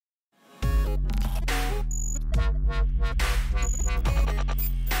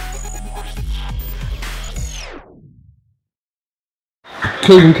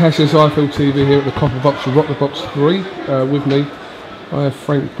Keegan Cassius, IFL TV here at the Copper Box to Rock the Box 3. With me, I have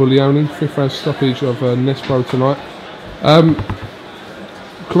Frank Buglioni, 5th round stoppage of Nespro tonight.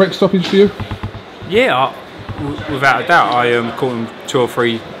 Correct stoppage for you? Yeah, without a doubt. I caught him 2 or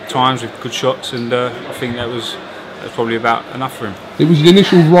 3 times with good shots, and I think that was probably about enough for him. It was the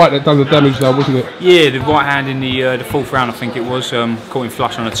initial right that done the damage though, wasn't it? Yeah, the right hand in the 4th round, I think it was, caught him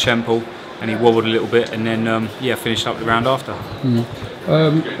flush on a temple, and he wobbled a little bit, and then yeah, finished up the round after.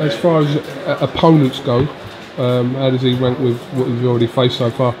 As far as opponents go, how does he rank with what he's already faced so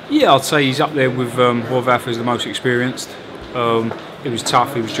far? Yeah, I'd say he's up there with Warvath as the most experienced. It was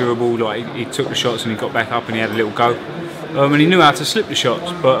tough, he was durable, like he took the shots and he got back up and he had a little go. And he knew how to slip the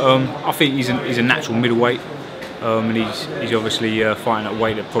shots, but I think he's a natural middleweight. And he's obviously fighting at a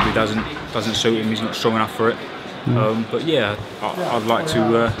weight that probably doesn't suit him, he's not strong enough for it. But yeah, I'd like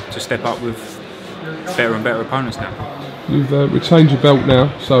to step up with better and better opponents now. You've retained your belt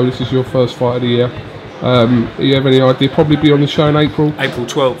now, so this is your first fight of the year. Do you have any idea? Probably be on the show in April? April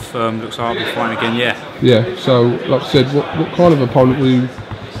 12th, looks like I'll be fighting again, yeah. Yeah, so like I said, what kind of opponent would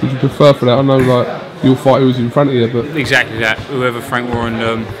you prefer for that? I know like you'll fight who's in front of you, but... Exactly that, whoever Frank Warren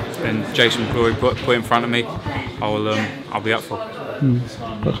and Jason Glory put in front of me, I'll be up for.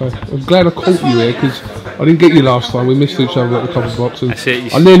 Okay, I'm glad I caught you here because I didn't get you last time. We missed each other at the Copper Box. And that's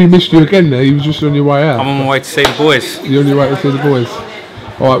it. I nearly missed you again there. You was just on your way out. I'm on my way to see the boys. You're on your way to see the boys.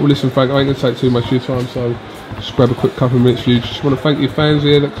 Alright, well listen Frank, I ain't going to take too much of your time, so just grab a quick couple of minutes for you. Just want to thank your fans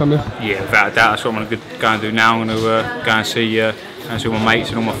here that come here. Yeah, without a doubt, that's what I'm going to go and do now. I'm going to go and see all my mates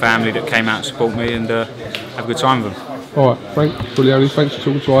and all my family that came out to support me and have a good time with them. Alright, Frank Buglioni, thanks for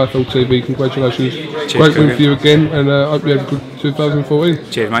talking to IFL TV, congratulations. Cheers, great win for you again, and I hope you have a good 2014.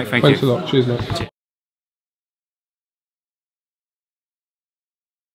 Cheers mate, thank you. Thanks a lot, cheers mate. Cheers.